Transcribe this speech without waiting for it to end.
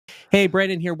Hey,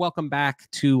 Brandon here. Welcome back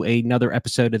to another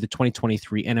episode of the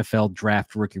 2023 NFL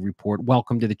Draft Rookie Report.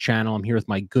 Welcome to the channel. I'm here with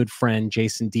my good friend,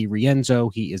 Jason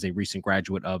DiRienzo. He is a recent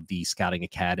graduate of the Scouting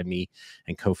Academy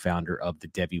and co-founder of the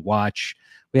Devy Watch.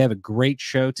 We have a great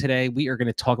show today. We are going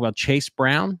to talk about Chase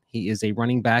Brown. He is a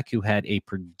running back who had a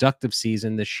productive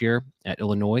season this year at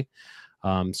Illinois.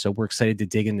 So we're excited to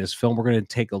dig in this film. We're going to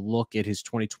take a look at his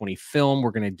 2020 film. We're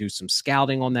going to do some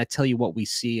scouting on that, tell you what we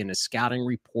see in a scouting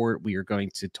report. We are going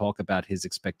to talk about his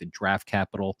expected draft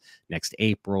capital next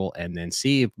April and then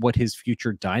see what his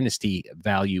future dynasty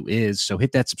value is. So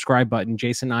hit that subscribe button.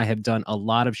 Jason and I have done a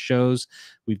lot of shows.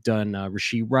 We've done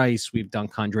Rashee Rice. We've done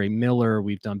Kondre Miller.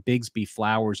 We've done Bigsby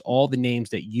Flowers, all the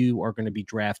names that you are going to be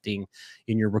drafting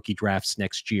in your rookie drafts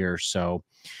next year. So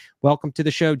welcome to the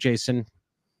show, Jason.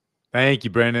 Thank you,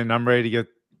 Brandon. I'm ready to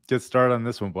get started on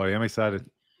this one, buddy. I'm excited.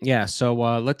 Yeah, so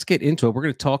let's get into it. We're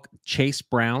going to talk Chase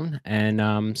Brown.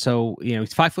 And so, you know,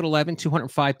 he's 5'11",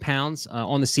 205 pounds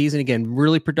on the season. Again,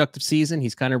 really productive season.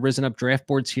 He's kind of risen up draft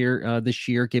boards here this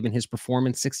year, given his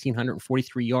performance,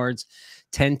 1,643 yards,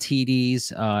 10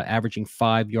 TDs, averaging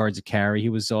 5 yards a carry. He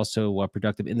was also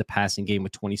productive in the passing game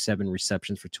with 27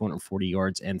 receptions for 240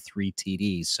 yards and 3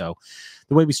 TDs. So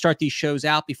the way we start these shows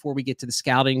out before we get to the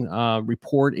scouting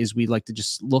report is we like to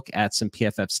just look at some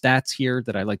PFF stats here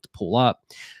that I like to pull up.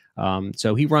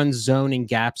 So he runs zone and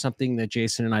gap, something that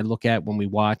Jason and I look at when we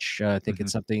watch. I think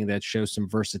it's something that shows some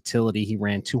versatility. He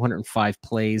ran 205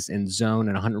 plays in zone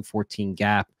and 114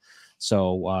 gap.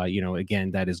 So, you know,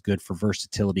 again, that is good for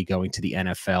versatility going to the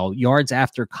NFL. Yards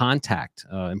after contact,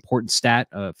 important stat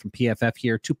from PFF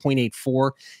here,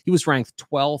 2.84. He was ranked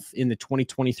 12th in the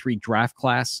 2023 draft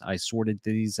class. I sorted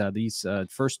these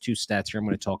first two stats here I'm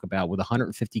going to talk about with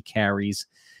 150 carries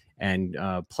and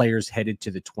players headed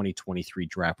to the 2023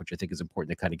 draft, which I think is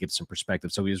important to kind of give some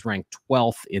perspective. So he was ranked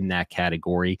 12th in that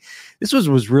category. This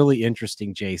was really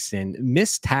interesting, Jason.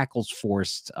 Missed tackles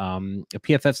forced, a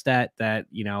PFF stat that,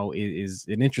 you know, is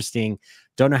an interesting,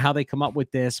 don't know how they come up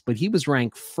with this, but he was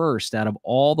ranked first out of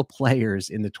all the players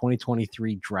in the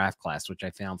 2023 draft class, which I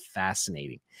found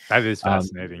fascinating. That is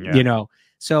fascinating, yeah. You know,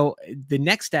 so the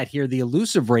next stat here, the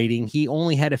elusive rating, he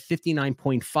only had a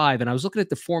 59.5. And I was looking at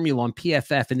the formula on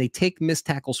PFF, and they take missed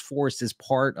tackles forced as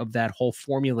part of that whole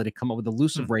formula to come up with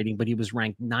elusive rating, but he was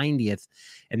ranked 90th,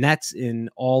 and that's in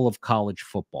all of college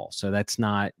football. So that's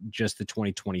not just the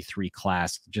 2023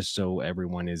 class, just so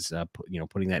everyone is, you know,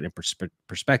 putting that in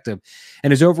perspective. And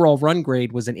his overall run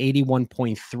grade was an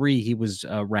 81.3. He was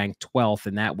ranked 12th,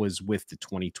 and that was with the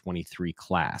 2023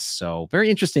 class. So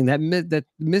very interesting that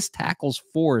missed tackles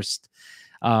forced,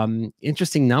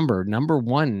 interesting number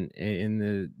one in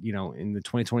the, you know, in the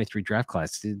 2023 draft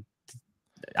class.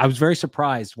 I was very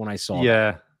surprised when I saw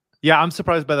that. Yeah, I'm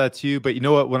surprised by that too. But you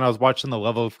know what, when I was watching the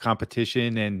level of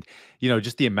competition and, you know,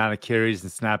 just the amount of carries and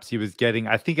snaps he was getting,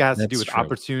 I think it has to do with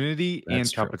opportunity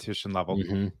and competition level.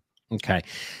 Okay.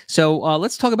 So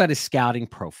let's talk about his scouting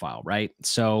profile, right?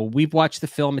 So we've watched the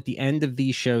film at the end of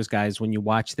these shows, guys. When you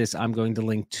watch this, I'm going to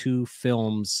link 2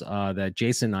 films that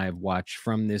Jason and I have watched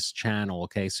from this channel.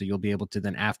 Okay. So you'll be able to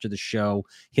then, after the show,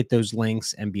 hit those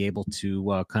links and be able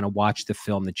to kind of watch the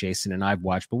film that Jason and I've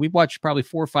watched. But we've watched probably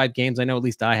 4 or 5 games. I know at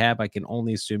least I have. I can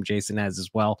only assume Jason has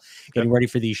as well, getting ready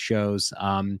for these shows.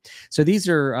 So these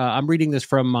are, I'm reading this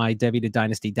from my Devy to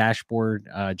Dynasty dashboard,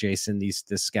 Jason, this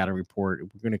scouting report.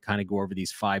 We're going to kind of go over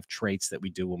these 5 traits that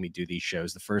we do when we do these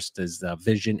shows. The first is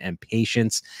vision and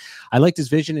patience. I liked his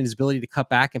vision and his ability to cut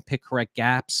back and pick correct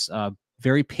gaps.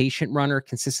 Very patient runner,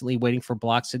 consistently waiting for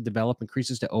blocks to develop and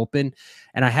creases to open.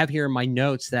 And I have here in my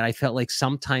notes that I felt like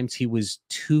sometimes he was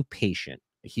too patient.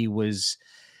 He was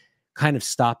kind of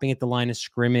stopping at the line of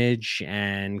scrimmage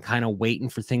and kind of waiting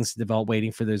for things to develop,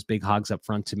 waiting for those big hogs up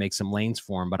front to make some lanes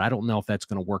for him. But I don't know if that's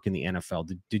going to work in the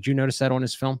NFL. Did you notice that on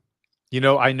his film? You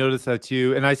know, I noticed that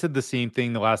too. And I said the same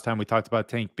thing the last time we talked about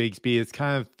Tank Bigsby. It's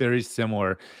kind of very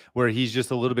similar, where he's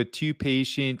just a little bit too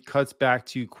patient, cuts back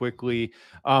too quickly.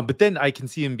 But then I can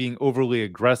see him being overly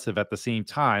aggressive at the same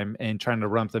time and trying to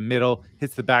run up the middle,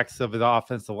 hits the backs of his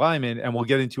offensive lineman. And we'll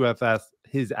get into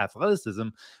his athleticism,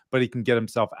 but he can get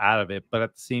himself out of it. But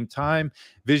at the same time,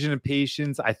 vision and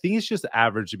patience, I think it's just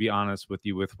average, to be honest with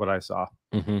you, with what I saw.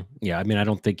 Yeah, I mean, I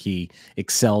don't think he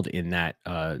excelled in that,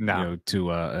 you know,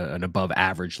 to an above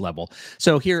average level.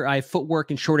 So here I have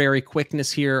footwork and short area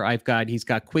quickness here. He's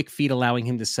got quick feet, allowing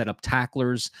him to set up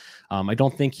tacklers. I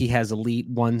don't think he has elite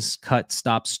ones cut,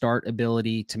 stop, start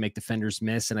ability to make defenders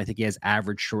miss. And I think he has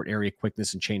average short area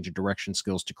quickness and change of direction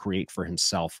skills to create for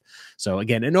himself. So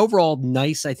again, an overall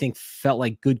nice, I think, felt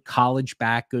like good college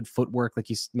back, good footwork. Like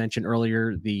you mentioned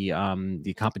earlier,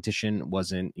 the competition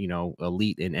wasn't, you know,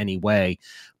 elite in any way.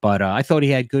 But I thought he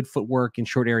had good footwork and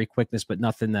short area quickness, but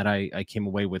nothing that I came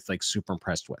away with like super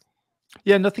impressed with.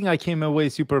 Yeah, nothing I came away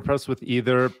super impressed with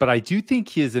either, but I do think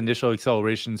his initial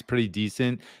acceleration is pretty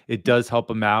decent. It does help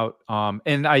him out.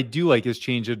 And I do like his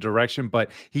change of direction,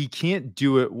 but he can't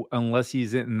do it unless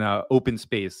he's in open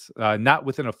space, not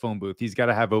within a phone booth. He's got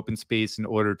to have open space in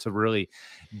order to really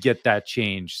get that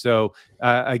change. So,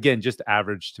 again, just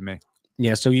average to me.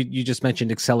 Yeah, so you just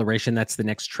mentioned acceleration. That's the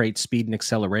next trait, speed and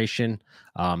acceleration.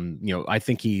 I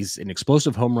think he's an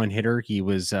explosive home run hitter. He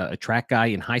was a track guy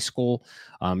in high school.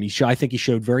 I think he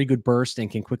showed very good burst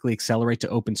and can quickly accelerate to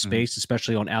open space,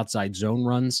 especially on outside zone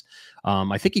runs.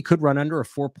 I think he could run under a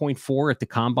 4.4 at the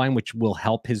combine, which will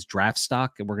help his draft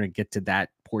stock. And we're going to get to that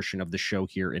portion of the show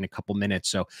here in a couple minutes.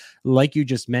 So like you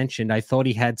just mentioned, I thought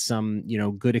he had some,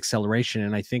 good acceleration.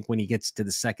 And I think when he gets to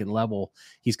the second level,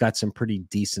 he's got some pretty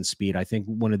decent speed. I think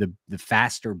one of the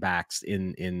faster backs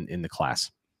in the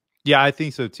class. Yeah, I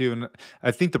think so too. And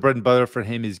I think the bread and butter for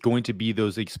him is going to be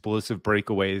those explosive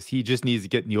breakaways. He just needs to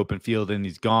get in the open field and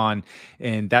he's gone.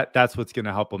 And that's what's going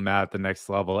to help him out at the next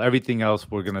level. Everything else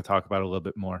we're going to talk about a little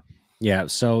bit more. Yeah.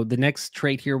 So the next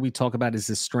trait here we talk about is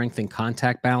the strength and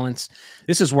contact balance.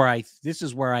 This is where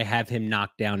I have him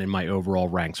knocked down in my overall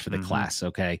ranks for the class.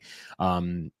 Okay.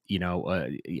 I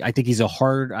think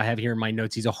I have here in my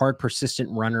notes, he's a hard, persistent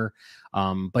runner.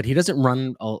 But he doesn't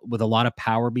run with a lot of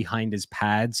power behind his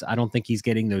pads. I don't think he's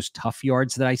getting those tough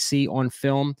yards that I see on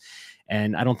film.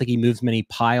 And I don't think he moves many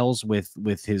piles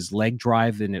with his leg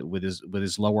drive and with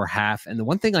his lower half. And the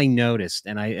one thing I noticed,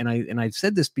 and I've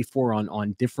said this before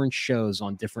on different shows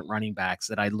on different running backs,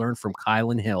 that I learned from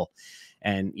Kylan Hill.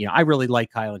 And I really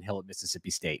like Kylan Hill at Mississippi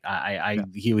State.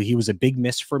 He was a big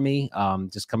miss for me,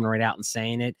 just coming right out and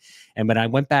saying it. But I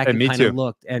went back and kind of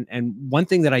looked, and one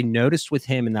thing that I noticed with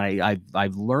him, and that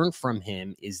I've learned from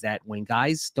him, is that when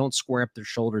guys don't square up their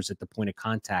shoulders at the point of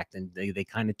contact and they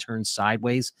kind of turn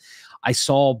sideways, I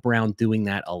saw Brown doing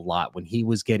that a lot when he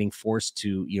was getting forced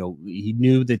to. He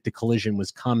knew that the collision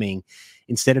was coming.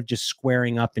 Instead of just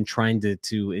squaring up and trying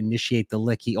to initiate the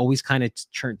lick, he always kind of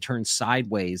turned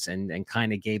sideways and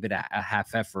kind of gave it a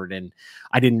half effort. And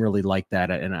I didn't really like that.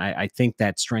 And I think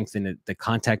that strengthened the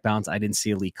contact balance. I didn't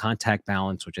see elite contact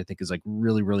balance, which I think is like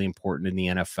really, really important in the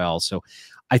NFL. So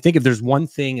I think if there's one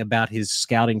thing about his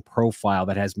scouting profile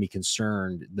that has me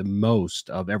concerned the most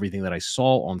of everything that I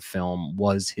saw on film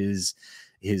was his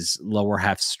lower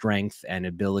half strength and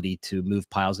ability to move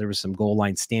piles. There were some goal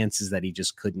line stances that he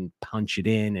just couldn't punch it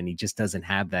in, and he just doesn't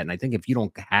have that. And I think if you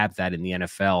don't have that in the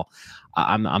NFL,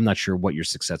 I'm not sure what your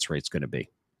success rate is going to be.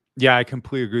 Yeah, I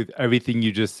completely agree with everything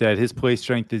you just said. His play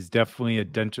strength is definitely a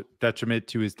detriment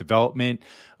to his development.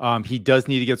 He does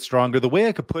need to get stronger. The way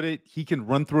I could put it, he can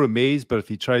run through a maze, but if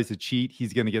he tries to cheat,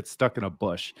 he's going to get stuck in a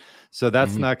bush. So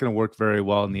that's not going to work very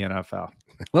well in the NFL.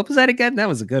 What was that again? That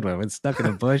was a good one. When stuck in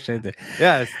a bush.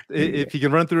 Yeah, if he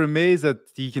can run through a maze, that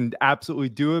he can absolutely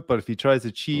do it. But if he tries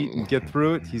to cheat and get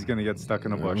through it, he's going to get stuck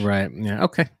in a bush. Right. Yeah.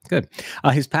 Okay. Good.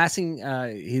 His pass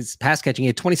catching, he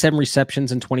had 27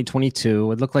 receptions in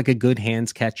 2022. It looked like a good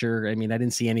hands catcher. I mean, I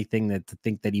didn't see anything to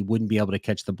think that he wouldn't be able to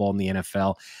catch the ball in the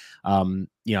NFL.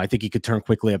 I think he could turn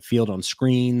quickly upfield on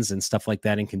screens and stuff like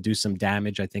that and can do some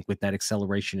damage, I think, with that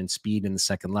acceleration and speed in the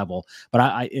second level.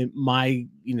 But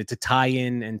to tie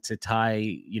in and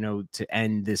to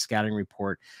end this scouting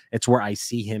report, it's where I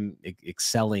see him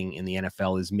excelling in the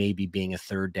NFL is maybe being a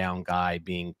third down guy,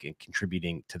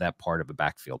 contributing to that part of the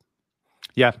backfield.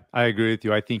 Yeah, I agree with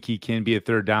you. I think he can be a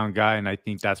third down guy, and I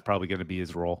think that's probably going to be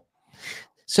his role.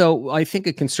 So I think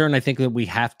a concern that we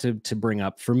have to bring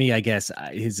up for me, I guess,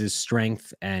 is his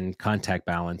strength and contact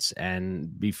balance.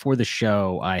 And before the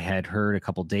show, I had heard a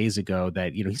couple days ago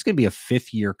that, he's going to be a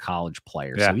fifth-year college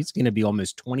player. Yeah. So he's going to be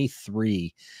almost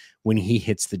 23 when he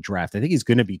hits the draft. I think he's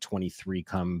going to be 23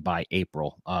 come by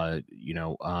April,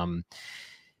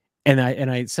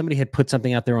 And somebody had put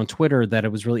something out there on Twitter that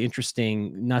it was really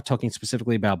interesting, not talking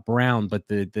specifically about Brown, but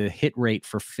the hit rate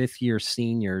for fifth-year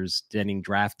seniors getting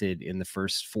drafted in the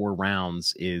first 4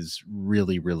 rounds is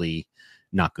really, really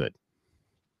not good.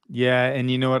 Yeah, and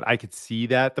you know what? I could see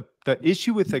that. The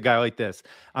issue with a guy like this,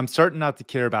 I'm starting not to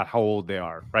care about how old they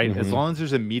are, right? As long as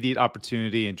there's immediate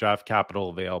opportunity and draft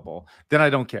capital available, then I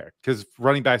don't care, because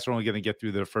running backs are only going to get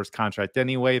through their first contract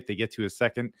anyway. If they get to a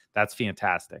second, that's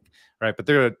fantastic, right? But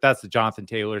that's the Jonathan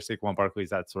Taylor, Saquon Barkley's,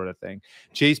 that sort of thing.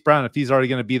 Chase Brown, if he's already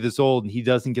going to be this old and he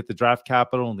doesn't get the draft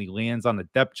capital and he lands on the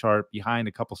depth chart behind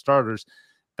a couple starters,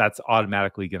 that's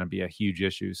automatically going to be a huge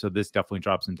issue. So this definitely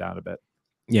drops him down a bit.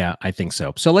 Yeah, I think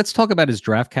so. So let's talk about his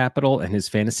draft capital and his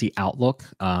fantasy outlook.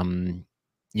 I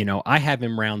have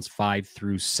him rounds 5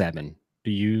 through 7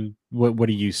 What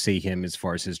do you see him as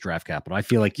far as his draft capital? I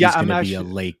feel like Yeah, he's going I'm to be a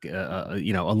actually late,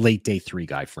 a late day 3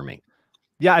 guy for me.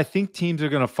 Yeah, I think teams are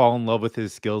going to fall in love with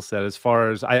his skill set. As far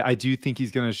as I do think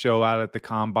he's going to show out at the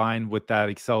combine with that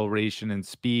acceleration and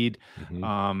speed.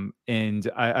 Hmm. And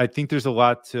I think there's a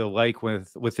lot to like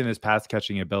within his pass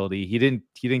catching ability. He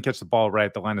didn't catch the ball right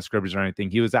at the line of scrimmage or anything.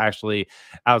 He was actually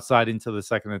outside into the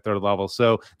second and third level.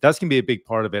 So that's gonna be a big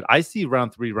part of it. I see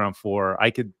round 3, round 4.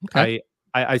 Okay.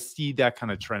 I see that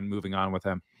kind of trend moving on with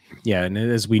him. Yeah, and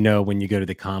as we know, when you go to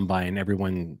the combine,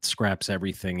 everyone scraps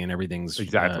everything and everything's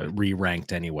Exactly.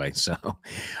 re-ranked anyway. So,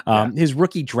 Yeah. his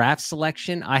rookie draft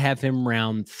selection, I have him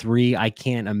round 3. I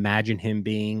can't imagine him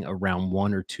being a round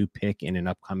 1 or 2 pick in an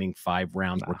upcoming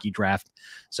 5-round Nah. rookie draft.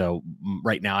 So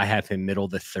right now, I have him middle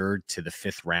the 3rd to the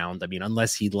 5th round. I mean,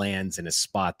 unless he lands in a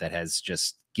spot that has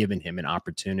just given him an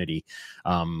opportunity,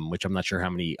 which I'm not sure how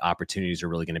many opportunities are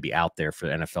really going to be out there for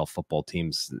NFL football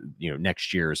teams,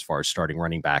 next year as far as starting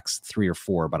running backs, 3 or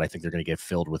 4, but I think they're going to get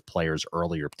filled with players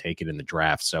earlier taken in the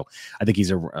draft. So I think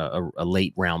he's a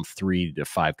late round 3 to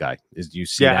 5 guy. Do you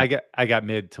see that? I got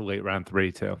mid to late round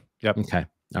 3 too. Yep. Okay.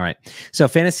 All right. So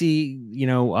fantasy,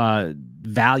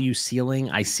 value ceiling,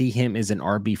 I see him as an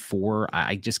RB4.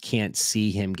 I just can't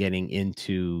see him getting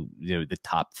into the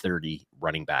top 30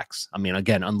 running backs. I mean,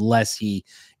 again, unless he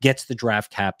gets the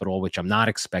draft capital, which I'm not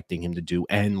expecting him to do,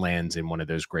 and lands in one of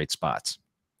those great spots.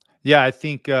 Yeah, I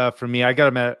think for me, I got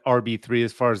him at RB3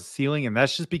 as far as the ceiling, and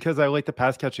that's just because I like the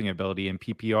pass catching ability in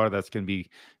PPR. That's going to be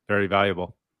very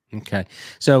valuable. Okay.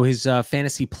 So his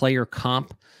fantasy player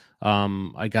comp,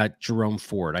 I got Jerome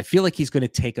Ford. I feel like he's going to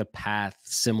take a path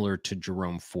similar to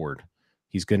Jerome Ford.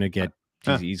 He's going to get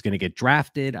he's going to get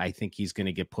drafted. I think he's going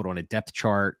to get put on a depth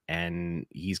chart, and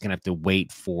he's going to have to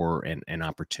wait for an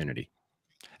opportunity.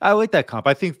 I like that comp.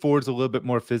 I think Ford's a little bit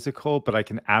more physical, but I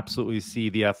can absolutely see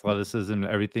the athleticism and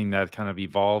everything that kind of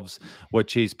evolves what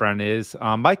Chase Brown is.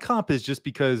 My comp is just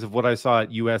because of what I saw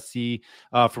at USC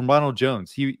from Ronald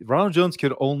Jones. Ronald Jones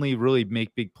could only really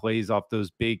make big plays off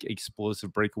those big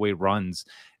explosive breakaway runs,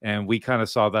 and we kind of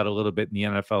saw that a little bit in the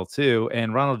NFL too.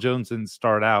 And Ronald Jones didn't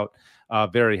start out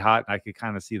very hot. I could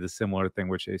kind of see the similar thing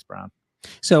with Chase Brown.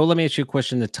 So let me ask you a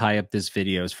question to tie up this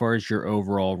video. As far as your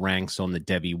overall ranks on the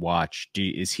Devy watch,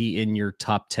 is he in your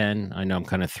top 10? I know I'm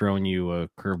kind of throwing you a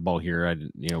curveball here.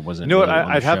 Wasn't. You know what? Really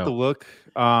I'd have to look.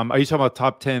 Are you talking about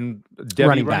top 10 Devy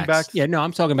running backs? Yeah, no,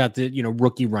 I'm talking about the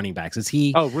rookie running backs. Is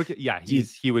he? Oh, rookie. Yeah,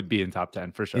 he would be in top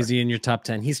 10 for sure. Is he in your top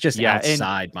 10? He's just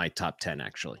outside my top 10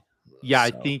 actually. Yeah,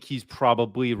 so I think he's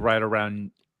probably right around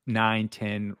 9,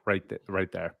 10, right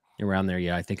there. Around there,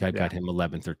 yeah. I think I've got him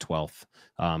 11th or 12th.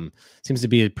 Seems to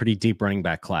be a pretty deep running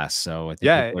back class. So I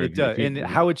think it does. And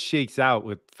how it shakes out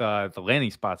with the landing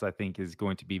spots, I think, is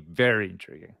going to be very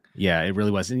intriguing. Yeah, it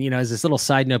really was. And as this little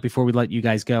side note before we let you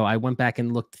guys go, I went back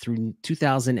and looked through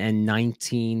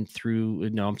 2017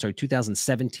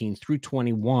 2017 through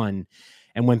 21,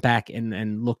 and went back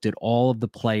and looked at all of the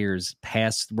players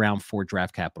past round 4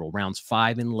 draft capital, rounds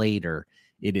 5 and later.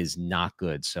 It is not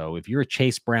good. So if you're a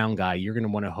Chase Brown guy, you're going to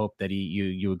want to hope that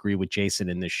you agree with Jason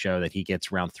in this show that he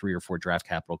gets round 3 or 4 draft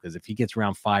capital, because if he gets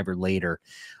round 5 or later,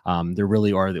 there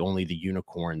really are only the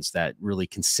unicorns that really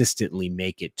consistently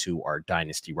make it to our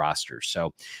dynasty roster.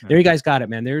 So there you guys got it,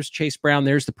 man. There's Chase Brown.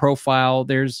 There's the profile.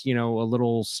 There's a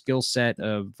little skill set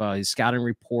of his scouting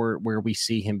report where we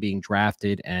see him being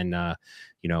drafted, and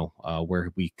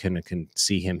where we can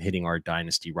see him hitting our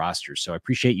dynasty roster. So I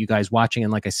appreciate you guys watching.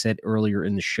 And like I said earlier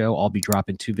in the show, I'll be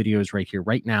dropping 2 videos right here,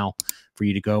 right now, for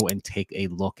you to go and take a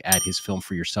look at his film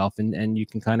for yourself. And you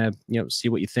can kind of, see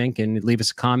what you think and leave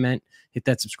us a comment, hit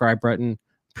that subscribe button.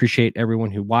 Appreciate everyone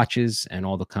who watches and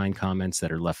all the kind comments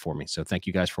that are left for me. So thank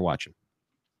you guys for watching.